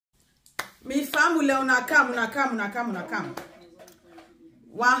Mi family una come.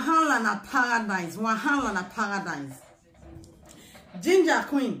 Wahala na paradise. Ginger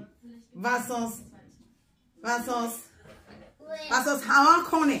Queen versus Hawanatu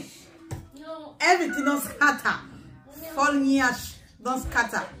Konneh. Everything don't scatter. Falling yash don't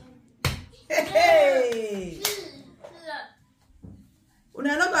scatter. Hey.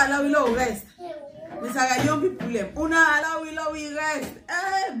 Una no allow we rest. This are young people them. Una allow we rest.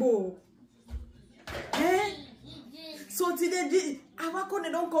 Eh bo. Eh? So today our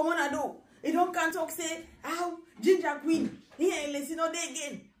Konneh don't come on a do. He don't can't talk say how Ginger Queen. Here listen no day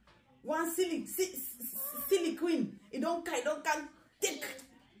again. One silly queen. He don't can't take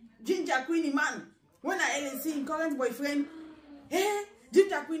Ginger Queen man. When I see him current boyfriend, hey,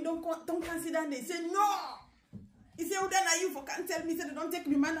 Ginger Queen don't consider they say no. He say, "Who then are you for can't tell me say they don't take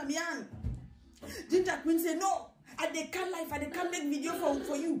me man and me hand." Ginger Queen say no. And they can't life and they can't make video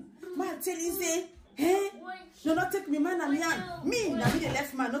for you. Man tell you say, hey, no not take me man and me hand. Me, now me the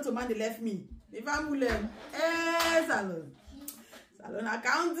left man, not a man the left me. If I'm willing, salon a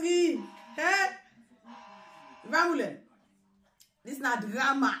country, hey. If I'm willing, this is not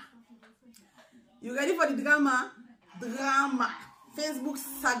drama. You ready for the drama? Facebook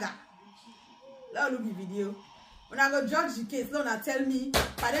saga. Let's look the video. When I go judge the case, now tell me,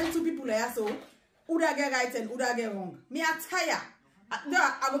 but then two people are so, who that get right and who that get wrong. Me are tired.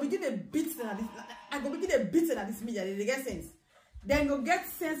 I go begin a beat at this media. They get sense. Then go get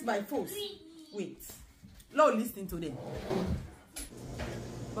sense by force. Wait. Lord, listen to them.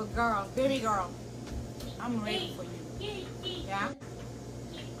 But girl, baby girl, I'm ready for you. Yeah?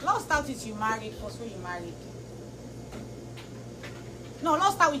 Let's start with you married first. Where you married? No,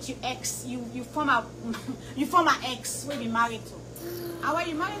 let's start with your ex. You former ex. Where you married to? And when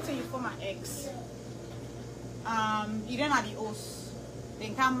you married to your former ex, you don't have the host.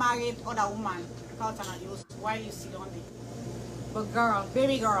 Then can't marry other woman without an host. Why you sit on it? But girl,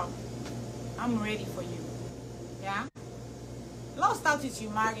 baby girl, I'm ready for you. Yeah? Let's start with you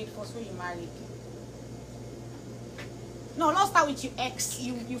married first. Where you married? No, let's start with your ex.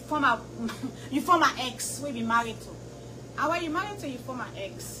 You former ex. Where you married to? And when you married to your former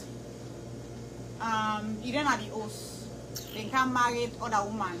ex, you don't have the host. Then can't marry other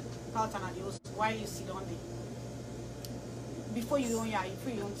woman without an host. Why you sit on it? Before you own ya,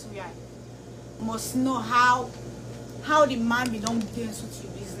 before you own two ya, must know how the man belong against with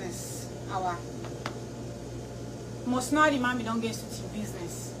your business. Must know how the man belong against with your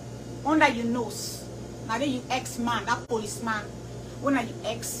business. Under your nose. Now then you ex-man, that policeman, when are you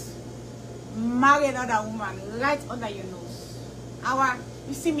ex married other woman right under your nose.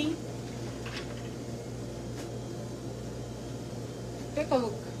 You see me? Take a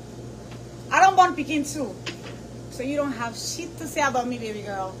look. I don't want picking too. So you don't have shit to say about me, baby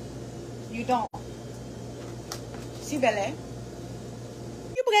girl. You don't. See, Belle?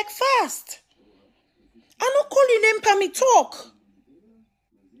 You break fast. I don't call your name, can me talk.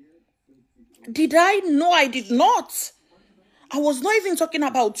 Did I? No, I did not. I was not even talking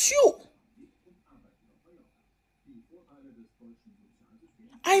about you.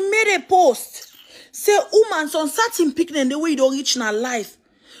 I made a post. Say, woman, son certain picking the way you don't reach in her life.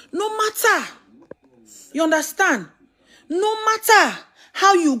 No matter. You understand? No matter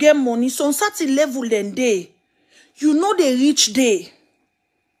how you get money, so certain level then day, you know they reach day.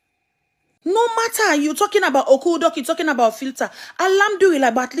 No matter you talking about okudok, you talking about filter.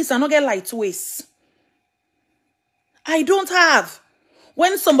 Alhamdulillah, but at least I don't get light waist. I don't have.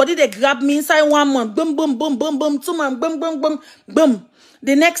 When somebody they grab me inside 1 month, boom, boom, boom, boom, boom, 2 months, boom, boom, boom, boom.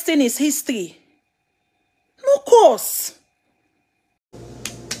 The next thing is history. No course.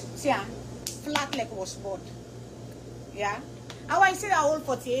 See, flat like washboard. Yeah? How I see that old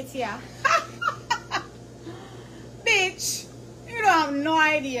 48 here? Bitch, you don't have no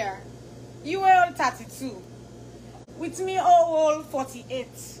idea. You were all 32. With me, all 48.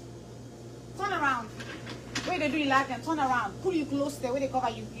 Turn around. Where they do you like and turn around. Pull you close there where they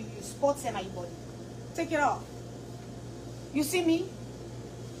cover you spots and your body. Take it off. You see me?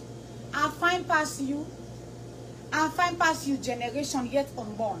 I'll find past you. I'll find past you generation yet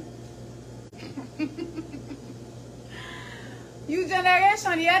unborn. You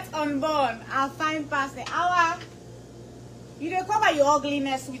generation yet unborn. I'll find past the hour. You don't cover your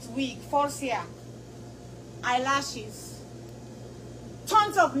ugliness with wig, false hair, eyelashes,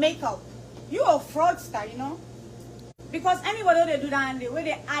 tons of makeup. You a fraudster, you know. Because anybody they do that and the way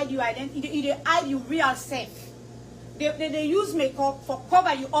they hide your identity, they hide your real self. They use makeup for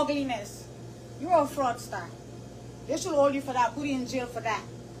cover your ugliness. You're a fraudster. They should hold you for that, put you in jail for that,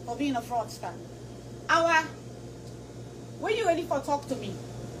 for being a fraudster. When you ready for talk to me,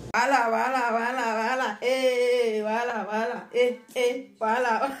 Wala. Wala. Wala.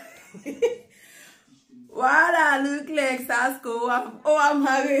 Wala, look like Sasko. Oh, I'm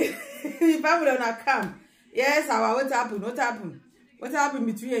married. If I would not come. Yes, what happened? What happened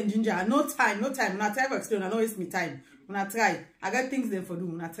between you and Ginger? No time. When I try to explain, I know it's me time. When I try, I got things there for do.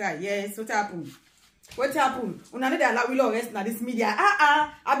 When I try, yes, what happened? When I need to allow we rest na this media.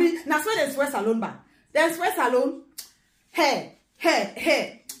 I be na swear there's West alone ba. There's West alone. Hey.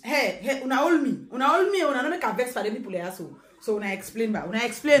 Una hold me. Una no make a vex for the people here so when I explain ba. When I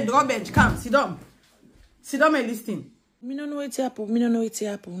explain, draw bench, come, sit down and listen. Me no know what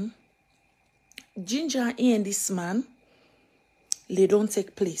happen. Ginger and this man, they don't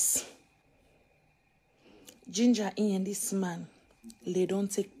take place. Ginger and this man, they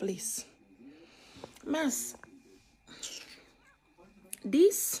don't take place. Mas,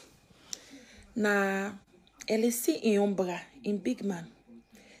 this na LC in Umbra in big man.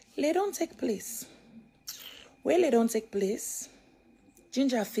 They don't take place. Well, they don't take place.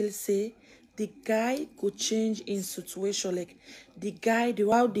 Ginger feels say the guy could change in situation, like the guy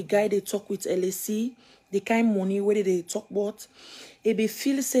they talk with LSC, the kind money where they talk about, it be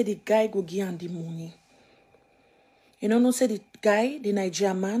feel say the guy go give him the money. You know, say the guy, the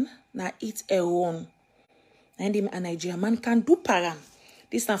Nigerian man, na eat a run. And a Nigerian man can do param.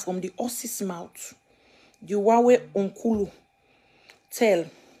 This is from the horse's mouth. The Wawe Onkulu tell.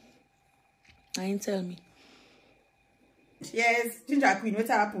 I ain't tell me. Yes, Ginger Queen, what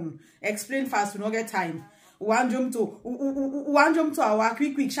happened? Explain fast, we not get time. One jump to our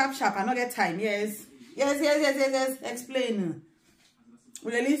quick, sharp, I not get time. Yes. Explain.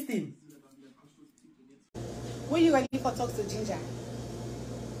 Will you listen? When you ready for talk to Ginger,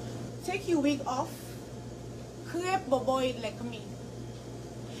 take your wig off, crepe boy like me.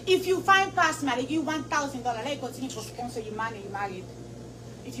 If you find past me, I give you $1,000. Let me continue to sponsor you, man, you married.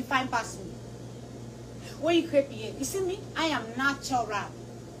 If you find past me. When you crepe here, you see me? I am natural.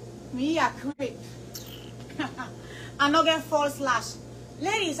 Me a crepe. I'm not getting false lash.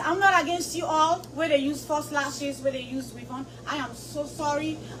 Ladies, I'm not against you all where they use false lashes, where they use ribbon. I am so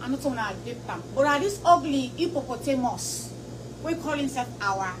sorry. I'm not gonna dip them. But are this ugly hippopotamus? We call himself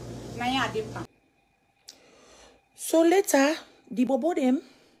our Naya dip them. So later, the bobo them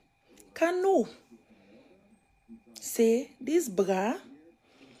can know. Say this bra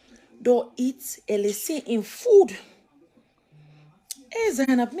don't eat LSC in food. Hey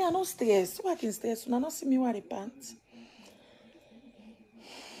Zainab, me I no stress. Why can stress? You not see me wear the pants.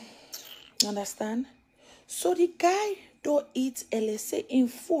 You understand? So the guy don't eat LSC in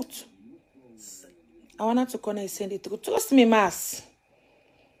food. Hawanatu Konneh is saying the truth. Trust me, mas.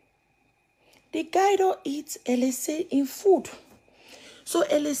 The guy don't eat LSC in food. So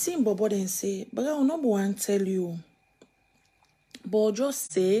LSC in Bobo then say, but I no one tell you. But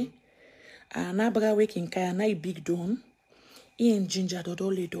just say, na bra waking kaya na big don. He and Ginger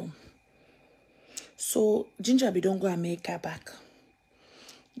do lay down. So Ginger be don't go and make her back.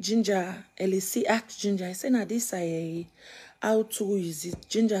 Ginger, LSC asked Ginger, I say na this how true is it?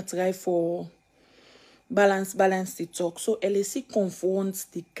 Ginger try for balance the talk. So LSC confronts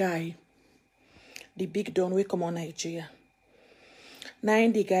the guy, the big don we come on Nigeria. Now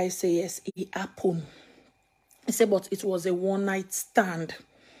the guy say yes, it happened. He said, but it was a one-night stand.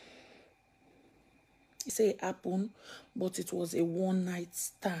 He said it happened, but it was a one-night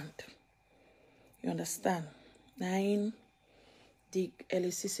stand. You understand? Now the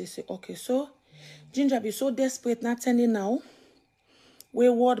LSC say, okay, so Ginger be so desperate, not telling now.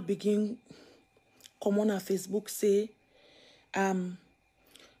 Where word begin come on her Facebook say,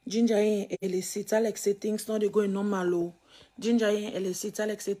 Ginger and LSC tell like say things not they going normal. Ginger and LSC tell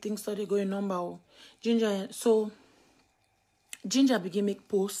like say things not they going normal. So Ginger begin make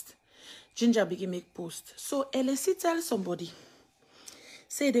post. So LSC tell somebody,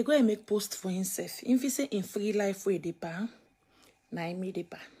 say they go and make post for himself. If he say in free life where they pa, na I made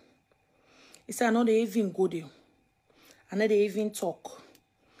it. He said, I know they even go there. I know they even talk.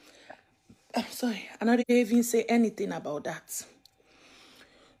 I'm sorry. I know they even say anything about that.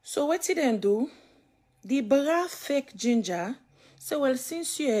 So what did they do? The bra fake Ginger say, well,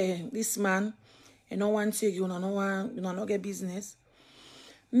 since you this man, you don't want to, you don't get business,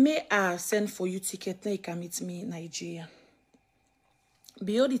 may I send for you ticket now you can meet me in Nigeria.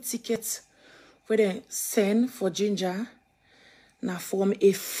 Beyond the ticket where they send for Ginger, now from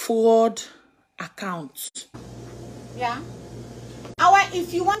a fraud account. Yeah.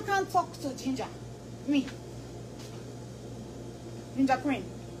 If you want to talk to Ginger, me, Ginger Queen,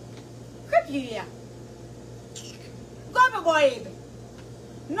 creep here. Go boy.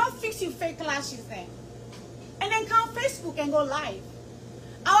 Not fix your fake lashes then. And then come Facebook and go live.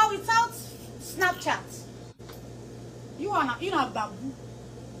 Snapchat. You know babu.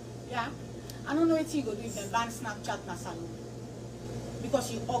 Yeah. I don't know what you go do if they ban Snapchat na salon.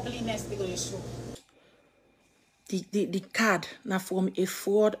 Because your ugliness they go to show. The card now from a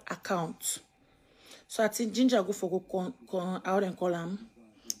fraud account. So I think Ginger go for go out and call them.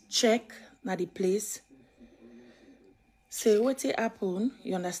 Check na the place. Say what it happen,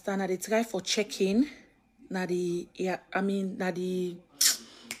 you understand? That they try for checking. Na the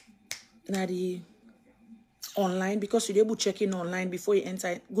online, because you able check in online before you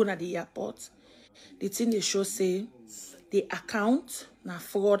enter go na the airport. The thing they show say the account na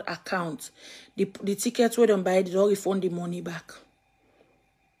fraud account. The tickets where don't buy, they don't refund the money back.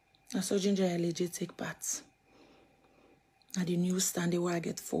 And so Ginger legit take part. Na the news stand where I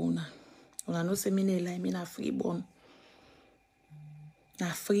get phone. When I know say me like me na free born.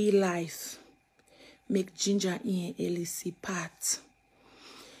 Na free life. Make Ginger in LC part.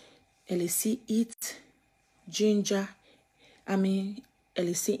 LC eat. Ginger.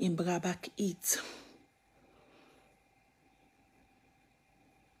 LC in Brabak eat.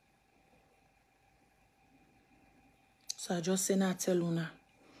 So I just say now tell Una.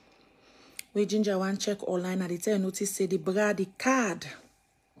 We Ginger one check online and they tell you notice say the card.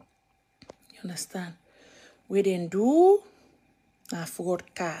 You understand? We then do a fraud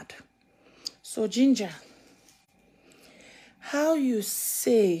card. So Ginger, how you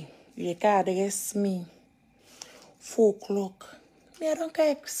say you can address me 4 o'clock? Me I don't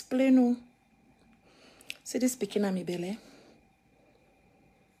can explain no. See this speaking at me belly.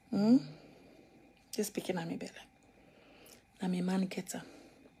 This speaking at me belly. I'm a man getter.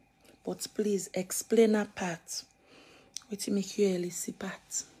 But please explain that part. What you make you LC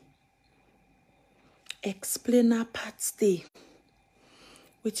part? Explain that part stay.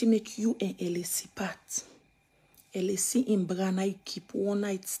 What you make you an LC part? LC in Brana you keep one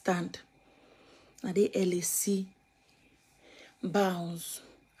night stand. Now they LC bounce.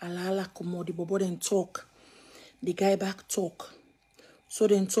 Ala komodi bobo then talk. The guy back talk. So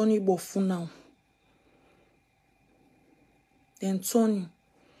then Tony bofu now. Then Tony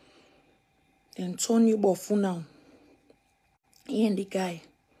bofu now. He and the guy.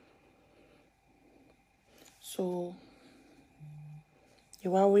 So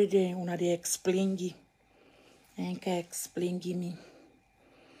you are with them when they explain you. And can explain me.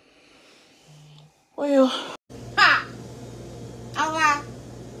 Well, Ha! Our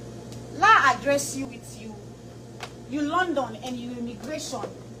law address you with you London and you immigration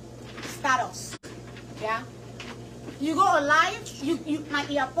status. Yeah. You go live, you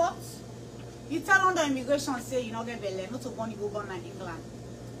at airport, you tell London immigration say you not get belly, not to born you go born in England.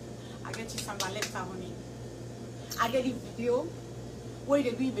 I get you some letter honey. I get the video where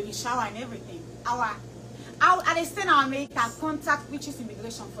they do baby shower and everything. I they stay in America, contact British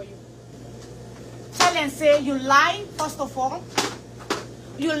immigration for you. Tell them say you lie, first of all.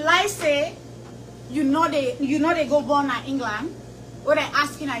 You lie say you know they go born in England, or they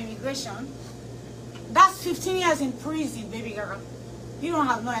asking our immigration. That's 15 years in prison, baby girl. You don't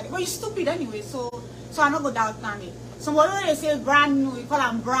have no idea. Well, you're stupid anyway, so I don't go doubt it. So what do they say brand new? You call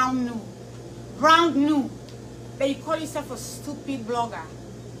them brown new. Brown new. Then you call yourself a stupid blogger.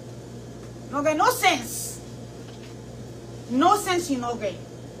 No sense. No sense you know gay.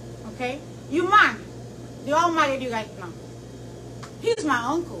 Okay? You man. They all married you right now. He's my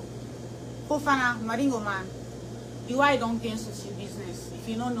uncle. Kofana, Maringo man. You why don't gain such business. If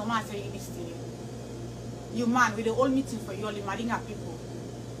you know no matter you this thing. You man with the whole meeting for you, all the Maringa people.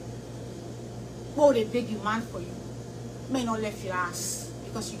 Oh, they beg you man for you. May not left your ass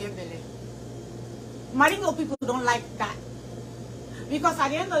because you get belly. Maringa people don't like that. Because at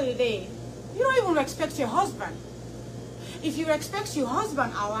the end of the day, you don't even respect your husband. If you respect your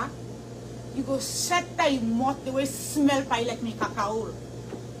husband, you go set that you mouth the way smell pie like me cacao.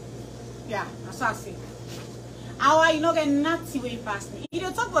 Yeah, that's what I say. You don't get nothing way past me. You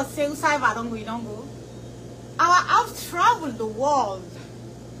don't talk about say I don't go, you don't go. I've traveled the world.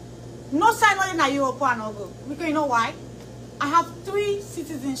 No sign of in Europe and go. Because you know why? I have 3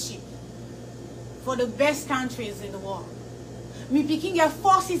 citizenship for the best countries in the world. Me picking get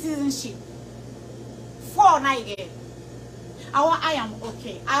 4 citizenship. 4 now again. I am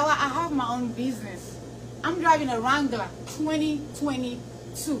okay. I have my own business. I'm driving a Wrangler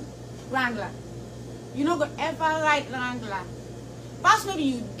 2022 Wrangler. You know, go ever ride Wrangler. Perhaps maybe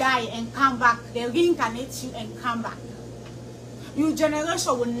you die and come back. They reincarnate you and come back. Your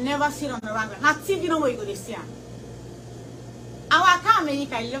generation will never sit on the Wrangler. Not TV, you know where you go to see. I came to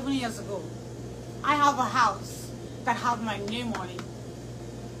America 11 years ago. I have a house that have my name on it.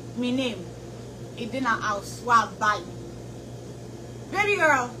 My name. It in a house where I buy. Baby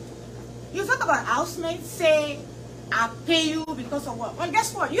girl, You talk about housemates, say, I pay you because of what? Well,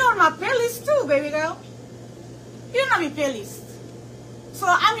 guess what? You're on my pay list too, baby girl. You're on my pay list. So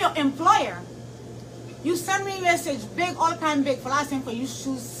I'm your employer. You send me a message, big, all kind big, for last time for you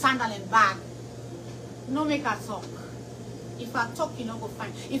shoes, sandal, and bag. No make a talk. If I talk, you know go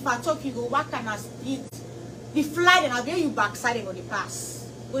fine. If I talk, you go work and speed. The flight and I'll get you backside and go the pass.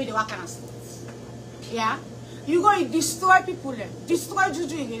 Go the work and speed. Yeah? You go and destroy people, destroy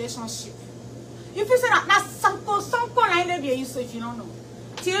juju in relationship. If you say that some line there be used if you don't know.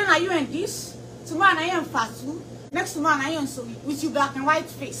 Today now you and this, tomorrow I am fast food, next tomorrow I am so with your black and white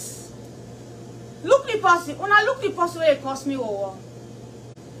face. Look the person, when I look the person where it cost me over.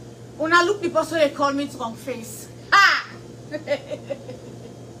 When I look the person where they call me to come face. Ah!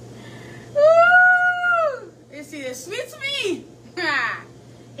 You see, they sweet me.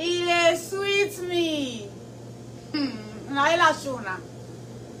 It sweet me. Now,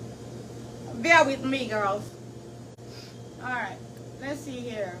 bear with me, girls. Alright, let's see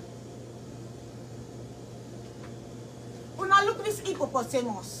here. When I look this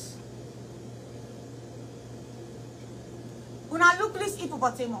hippopotamus. When I look this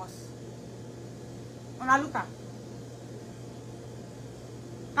hippopotamus. When I look at.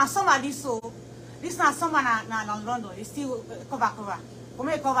 Now somebody so. This now someone na London. They still cover. Come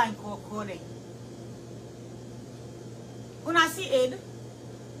here cover in Konneh. When I see Ed.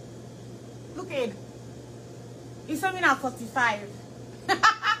 Look Ed. He said me now 45.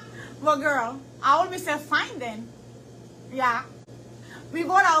 But girl, I always say fine then. Yeah. My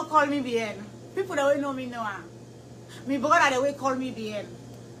brother will call me BN. People that will know me know. My brother they will call me BN.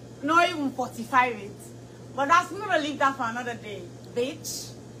 Not even 45 it. But that's we're gonna leave that for another day. Bitch.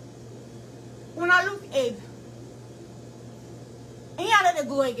 When I look Ed. And here let it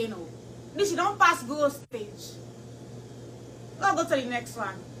go again. Oh. This you don't pass growth stage. Let's go to the next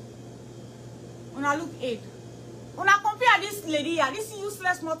one. When I look Ed. When I compare this lady here, this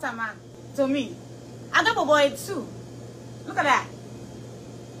useless motor man to me. I got a boy too. Look at that.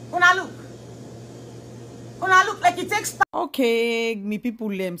 When I look like it takes time. Okay, me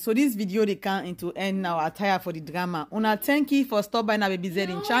people, so this video they come into end now. I tire for the drama. Una thank you for stop by na baby Z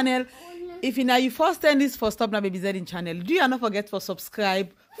in channel. If you now you first turn this for stop na baby Z in channel, do you not forget for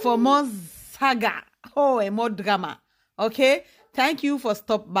subscribe for more saga and more drama. Okay, thank you for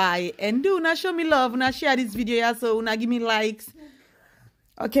stop by and do not show me love. Una share this video yeah, so una give me likes.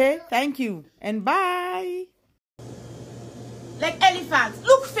 Okay, thank you and bye. Like elephants,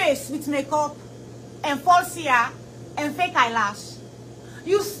 look face with makeup and false hair and fake eyelash.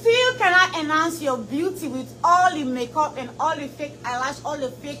 You still cannot enhance your beauty with all the makeup and all the fake eyelash, all the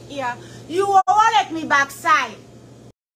fake hair. You will wallet me backside.